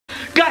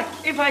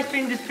if I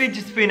spin this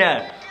fidget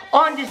spinner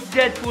on this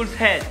Deadpool's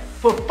head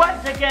for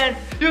 5 seconds,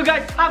 you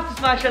guys have to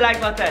smash the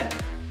like button.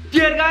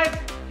 Dear guys,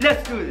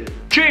 let's do this.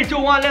 3, 2,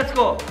 1, let's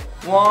go.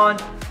 1,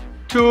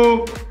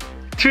 2,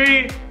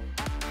 3,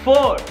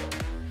 4,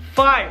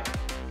 5,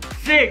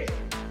 6,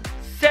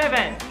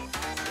 7,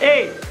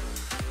 8,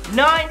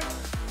 9,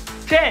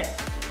 10.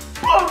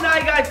 Boom, now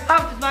you guys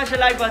have to smash the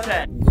like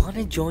button.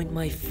 Wanna join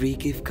my free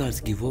gift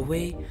cards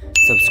giveaway?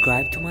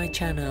 Subscribe to my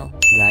channel,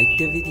 like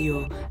the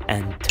video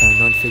and turn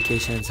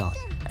notifications on.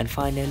 And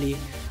finally,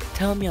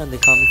 tell me on the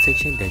comment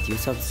section that you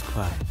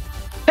subscribe.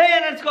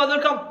 Hey let's go,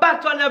 welcome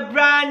back to another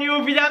brand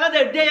new video,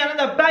 another day,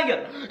 another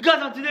banger.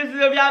 Guys, on today's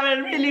video we have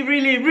a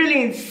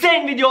really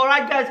insane video,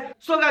 alright guys?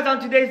 So guys, on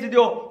today's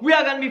video we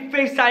are gonna be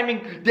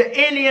FaceTiming the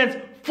aliens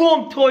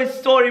from Toy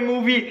Story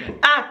movie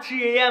at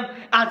 3 AM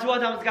and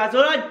what happens guys,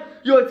 alright?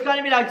 Yo, it's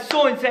gonna be like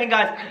so insane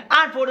guys.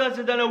 And for those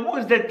who don't know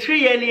who's the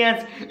 3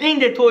 aliens in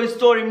the Toy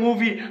Story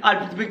movie, I'll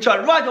put the picture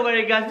right over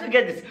here guys. Look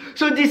at this.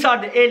 So these are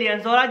the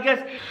aliens, alright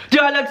guys? They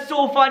are like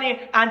so funny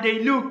and they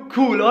look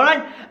cool,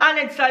 alright? And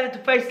I decided to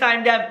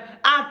FaceTime them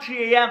at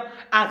 3 AM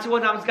and see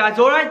what happens guys,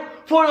 alright?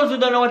 For those who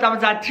don't know what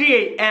happens at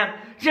 3 AM,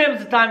 James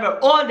is the time where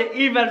all the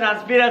evils and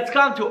spirits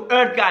come to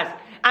Earth guys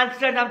and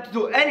set them to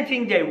do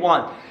anything they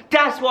want.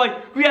 That's why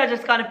we are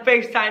just gonna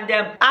FaceTime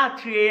them at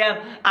 3 AM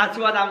and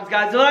see what happens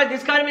guys, alright?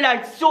 It's gonna be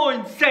like so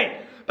insane.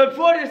 But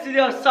before this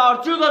video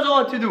starts, you guys know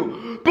what to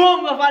do.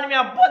 Boom, go follow me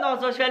on both on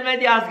social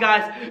medias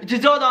guys. It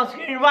is all on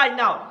screen right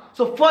now.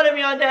 So follow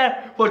me on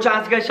there for a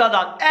chance to get shout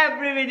out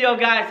every video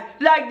guys,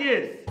 like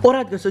this.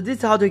 Alright guys, so this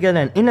is how to get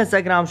an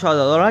Instagram shout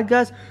out, alright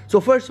guys? So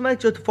first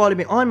make sure to follow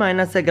me on my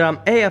Instagram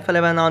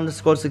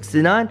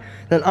AF11_69.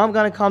 Then I'm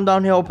gonna come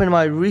down here, open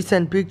my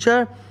recent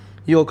picture.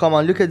 Yo, come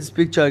on, look at this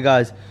picture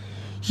guys.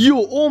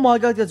 Yo, oh my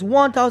god, that's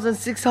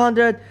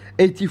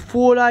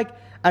 1,684 like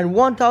and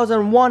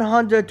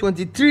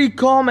 1,123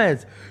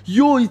 comments.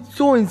 Yo, it's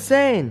so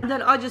insane. And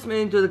then I just went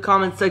into the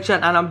comment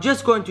section and I'm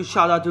just going to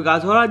shout out you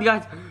guys, alright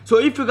guys? So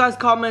if you guys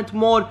comment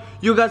more,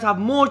 you guys have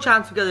more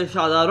chance to get a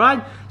shout out,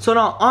 right? So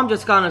now I'm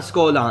just gonna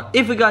scroll down.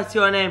 If you guys see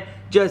your name,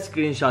 just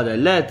screenshot it.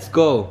 Let's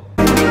go.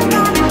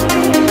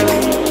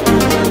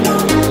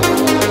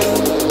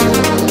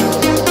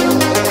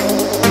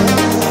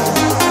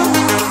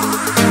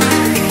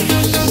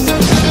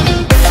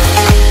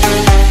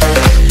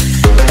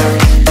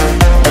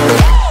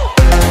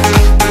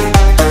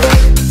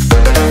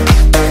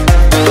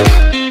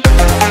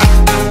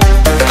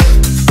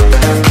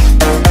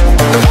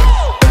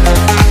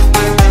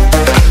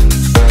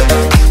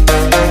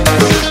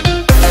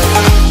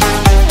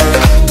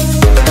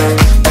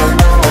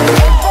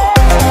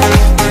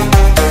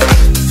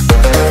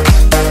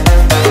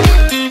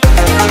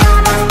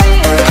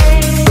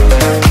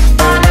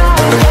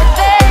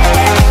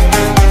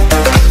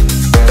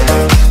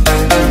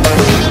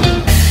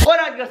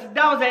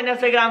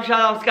 Instagram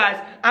shoutouts guys,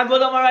 and go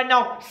down right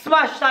now,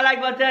 smash that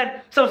like button,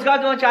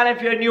 subscribe to my channel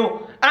if you're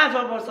new, and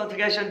turn post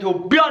notification to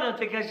be on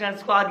notification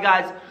squad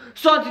guys.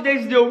 So in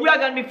today's video we are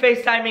gonna be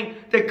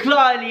FaceTiming the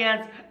Claw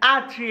aliens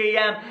at 3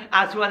 AM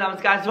and see what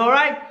happens guys,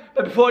 alright?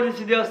 But before this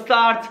video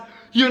starts,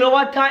 you know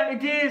what time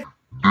it is?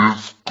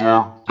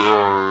 Disco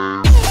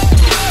time.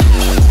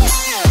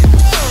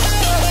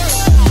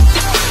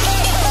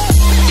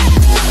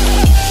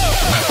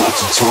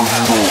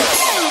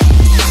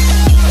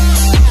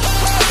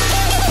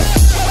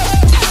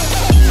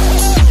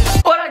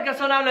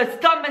 So now let's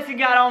stop messing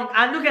around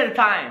and look at the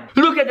time.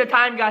 Look at the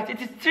time guys,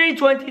 it is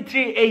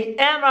 3:23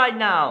 AM right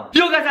now.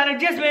 Yo guys, and I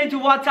just went into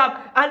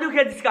WhatsApp and look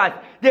at this guys.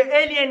 The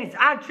alien is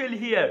actually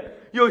here.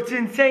 Yo, it's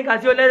insane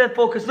guys. Yo, let it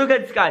focus. Look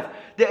at this guys.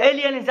 The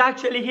alien is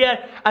actually here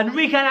and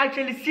we can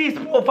actually see his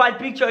profile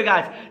picture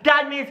guys.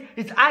 That means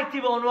it's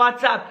active on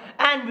WhatsApp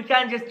and we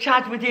can just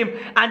chat with him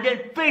and then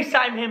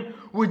FaceTime him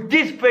with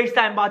this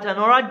FaceTime button,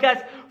 alright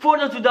guys? For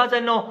those who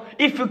doesn't know,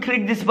 if you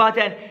click this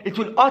button, it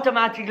will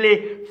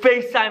automatically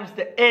FaceTime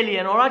the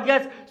alien, alright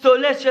guys? So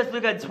let's just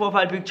look at this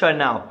profile picture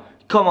now.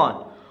 Come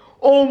on.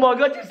 Oh my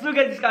god, just look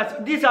at this guys.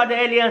 So these are the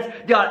aliens.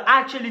 They are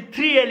actually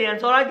 3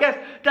 aliens, alright guys?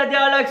 That they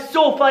are like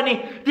so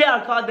funny. They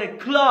are called the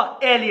Claw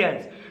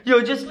aliens.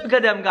 Yo, just look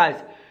at them guys.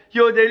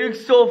 Yo, they look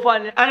so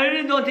funny. And I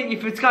really don't think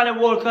if it's gonna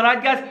work,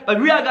 alright guys?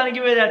 But we are gonna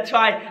give it a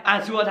try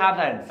and see what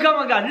happens. Come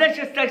on guys, let's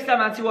just text them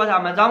and see what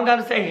happens. I'm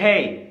gonna say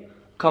hey.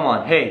 Come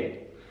on, hey.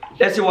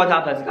 Let's see what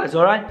happens guys,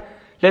 alright?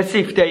 Let's see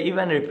if they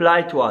even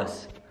reply to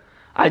us.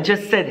 I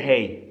just said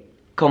hey.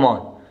 Come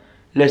on.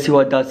 Let's see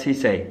what does he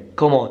say.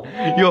 Come on.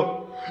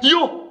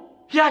 Yo,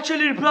 he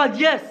actually replied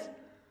yes.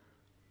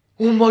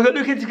 Oh my god,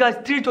 look at this guys,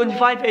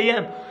 3:25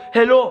 AM.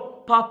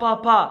 Hello,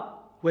 pa.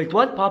 Wait,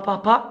 what?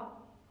 Pa?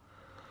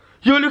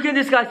 Yo, look at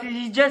this guy.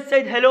 He just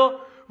said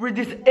hello with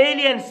this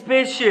alien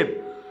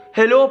spaceship.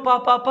 Hello,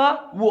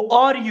 pa. Who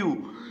are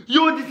you?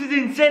 Yo, this is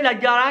insane.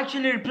 Like, they are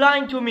actually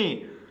replying to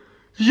me.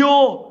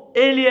 Yo,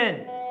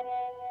 alien.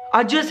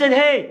 I just said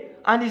hey.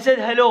 And he said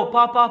hello,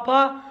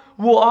 pa.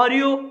 Who are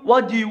you?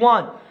 What do you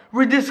want?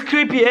 With this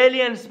creepy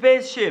alien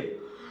spaceship.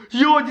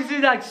 Yo, this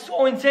is like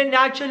so insane. It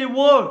actually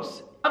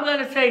works. I'm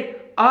gonna say,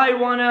 I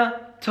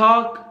wanna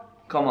talk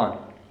Come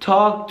on.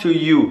 Talk to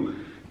you.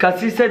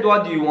 Cause he said,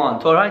 what do you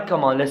want? Alright,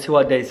 come on, let's see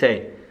what they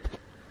say.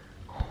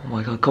 Oh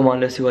my god, come on,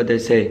 let's see what they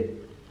say.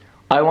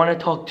 I wanna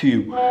talk to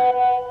you.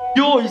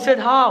 Yo, he said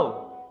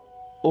how?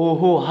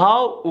 Oh,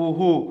 how?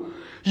 Oh,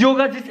 yo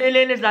guys, this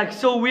alien is like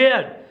so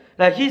weird.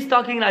 Like he's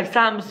talking like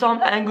some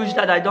language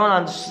that I don't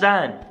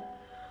understand.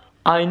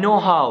 I know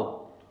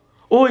how.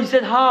 Oh, he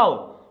said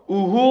how?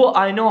 Oh,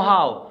 I know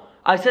how.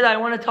 I said I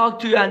wanna talk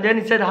to you and then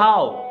he said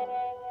how.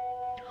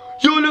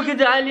 Yo, look at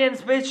the alien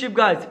spaceship,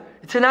 guys.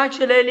 It's an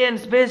actual alien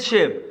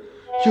spaceship.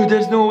 Yo,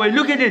 there's no way.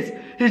 Look at this.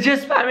 He's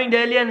just spamming the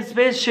alien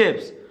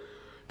spaceships.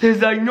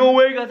 There's like no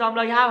way, guys. I'm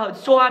like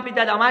so happy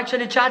that I'm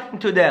actually chatting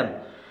to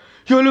them.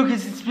 Yo, look,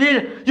 he's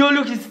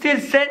still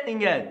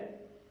sending it.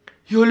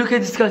 Yo, look at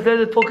this, guys.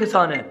 Let's focus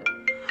on it.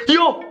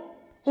 Yo,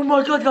 oh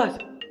my god, guys.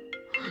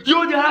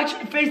 Yo, they're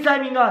actually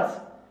FaceTiming us.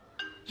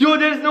 Yo,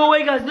 there's no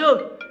way, guys.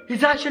 Look,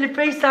 he's actually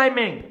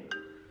FaceTiming.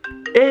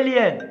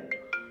 Alien.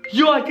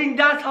 Yo, I think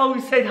that's how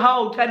he said,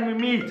 how can we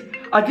meet?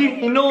 I think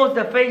he knows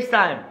the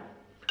FaceTime.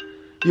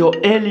 Yo,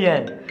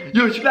 alien.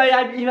 Yo, should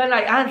I even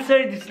like answer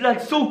it? It's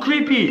like so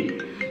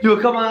creepy. Yo,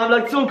 come on, I'm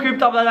like so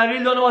creeped up that I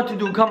really don't know what to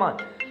do. Come on.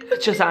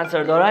 Let's just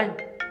answer it,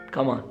 alright?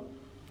 Come on.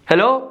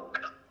 Hello?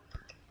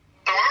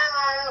 Hello.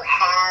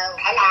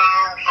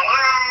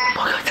 Oh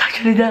my god, it's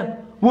actually them.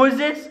 Who is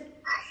this?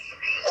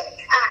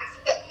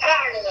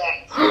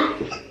 Earlier.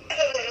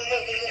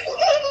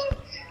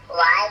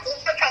 Why did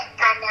you click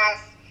on us?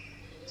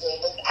 Do you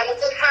need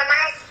anything from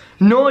us?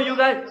 No, you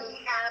guys. We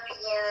help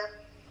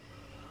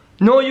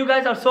you. No, you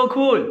guys are so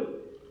cool.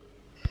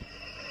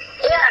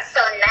 You are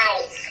so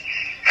nice.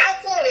 I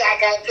think we are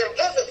going to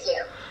visit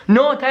you.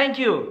 No, thank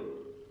you.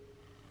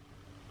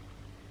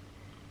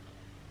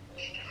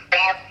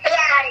 Well, we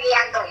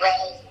are on the way.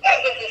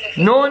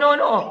 No.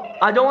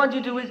 I don't want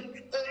you to See you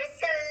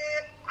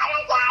soon.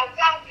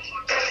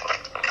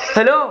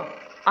 Hello?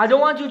 I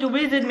don't want you to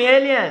visit me,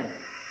 alien.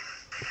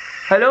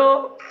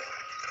 Hello?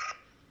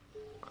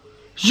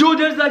 Yo,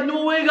 there's like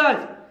no way,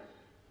 guys.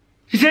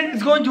 He said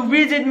he's going to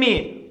visit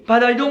me,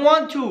 but I don't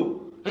want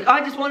to. Like,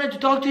 I just wanted to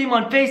talk to him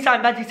on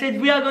FaceTime, but he said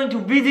we are going to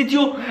visit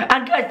you.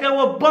 And guys, there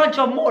were a bunch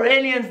of more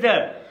aliens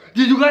there.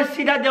 Did you guys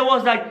see that there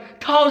was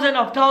like thousands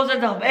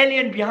of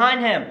aliens behind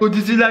him? Oh,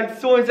 this is like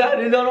so insane. I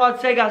don't know what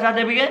to say, guys. At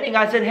the beginning,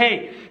 I said,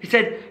 hey. He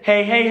said,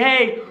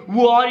 hey,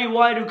 who are you?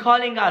 Why are you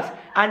calling us?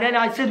 And then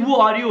I said, who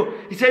are you?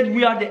 He said,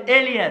 we are the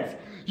aliens.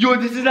 Yo,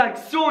 this is like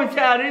so insane.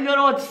 I really don't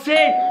know what to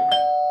say.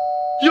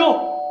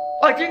 Yo,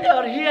 I think they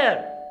are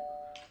here.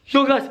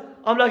 Yo, guys,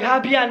 I'm like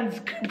happy and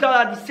creeped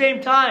out at the same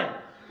time.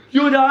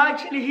 Yo, they're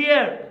actually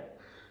here.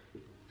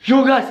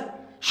 Yo, guys,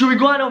 should we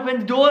go and open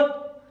the door?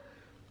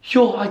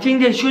 Yo, I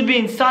think they should be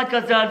inside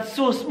because they are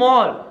so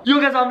small. Yo,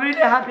 guys, I'm really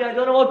happy. I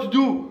don't know what to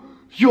do.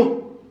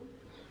 Yo,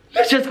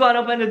 let's just go and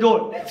open the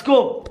door. Let's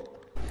go.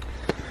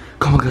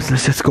 Come on, guys,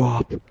 let's just go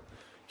up.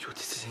 Yo,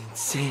 this is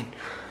insane.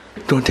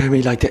 Don't tell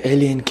me like the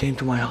alien came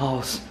to my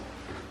house.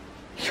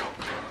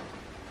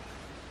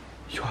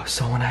 Yo,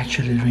 someone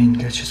actually ring.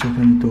 Let's just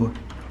open the door.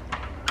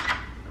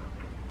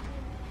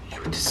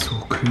 Yo, this is so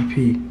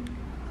creepy.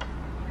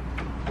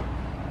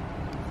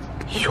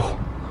 Yo,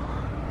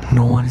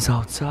 no one is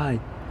outside.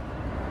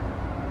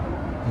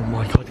 Oh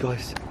my god,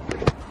 guys.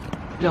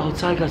 They're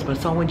outside, guys, but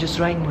someone just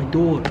rang my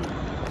door.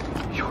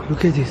 Yo,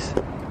 look at this.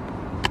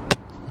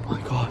 Oh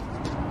my god.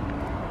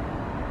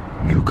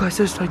 Yo, guys,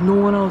 there's like no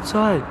one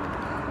outside.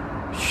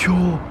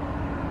 Yo,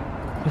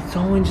 but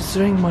someone just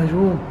rang my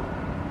room.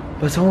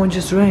 But someone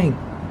just rang.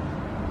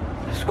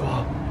 Let's go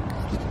up.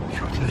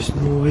 Yo, there's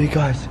no way,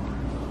 guys.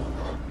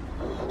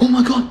 Oh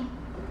my god.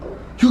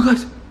 Yo,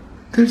 guys,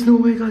 there's no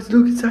way, guys.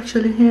 Look, it's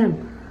actually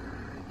him.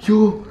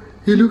 Yo,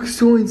 he looks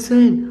so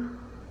insane.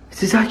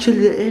 It is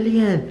actually the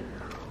alien.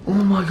 Oh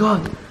my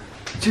god.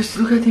 Just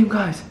look at him,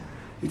 guys.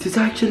 It is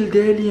actually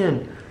the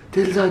alien.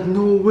 There's like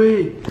no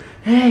way.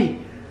 Hey.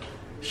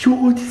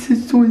 Yo, this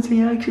is so insane.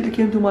 He actually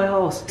came to my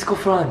house. Let's go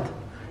front.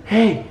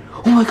 Hey.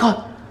 Oh my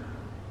god.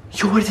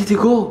 Yo, where did he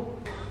go?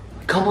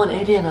 Come on,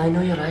 alien. I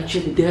know you're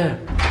actually there.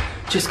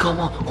 Just come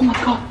on. Oh my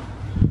god.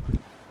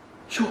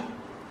 Yo,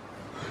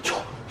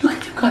 look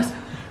at him, guys.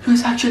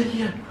 He's actually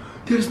here.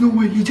 There's no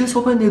way. He just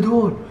opened the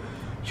door.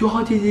 Yo,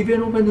 how did he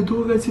even open the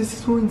door, guys? This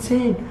is so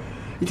insane.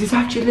 It is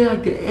actually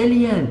like the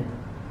alien.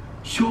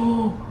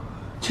 Yo,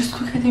 just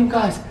look at him,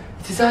 guys.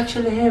 It is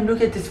actually him.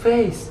 Look at his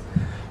face.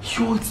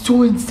 Yo, it's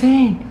so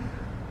insane.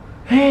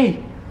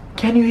 Hey,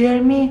 can you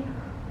hear me?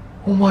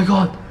 Oh my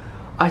god.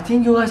 I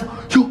think you guys...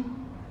 Yo,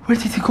 where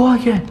did he go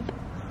again?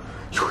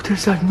 Yo,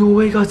 there's like no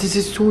way, guys. This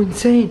is so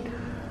insane.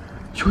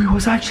 Yo, he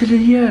was actually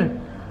here.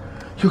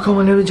 Yo, come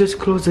on, let me just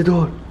close the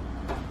door.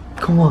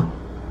 Come on.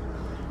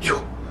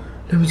 Yo,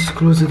 let me just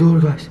close the door,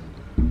 guys.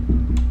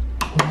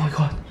 Oh my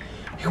god.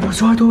 He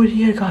was right over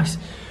here, guys.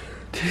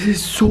 This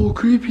is so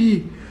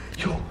creepy.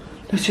 Yo,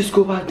 let's just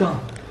go back down.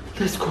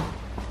 Let's go.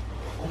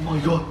 Oh my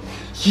god.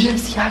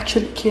 Yes, he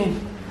actually came.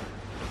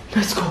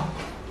 Let's go.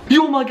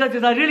 Yo, my god,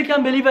 I really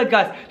can't believe it,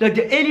 guys. Like,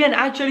 the alien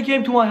actually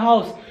came to my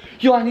house.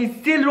 Yo, and he's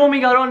still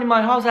roaming around in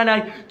my house, and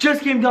I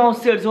just came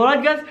downstairs.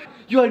 Alright, guys?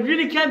 Yo, I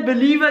really can't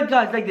believe it,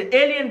 guys. Like, the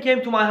alien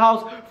came to my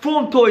house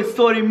from Toy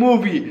Story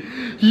movie.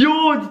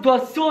 Yo, it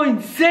was so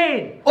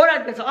insane.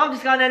 Alright, guys, so I'm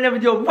just gonna end the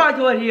video right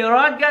over here.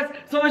 Alright, guys,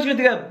 so make sure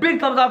to get a big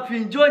thumbs up if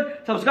you enjoyed.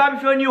 Subscribe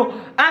if you're new,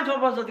 and turn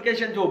on post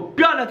notification to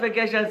be on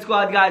notification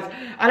squad, guys.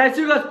 And I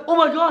see you guys. Oh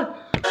my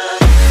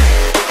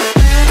god.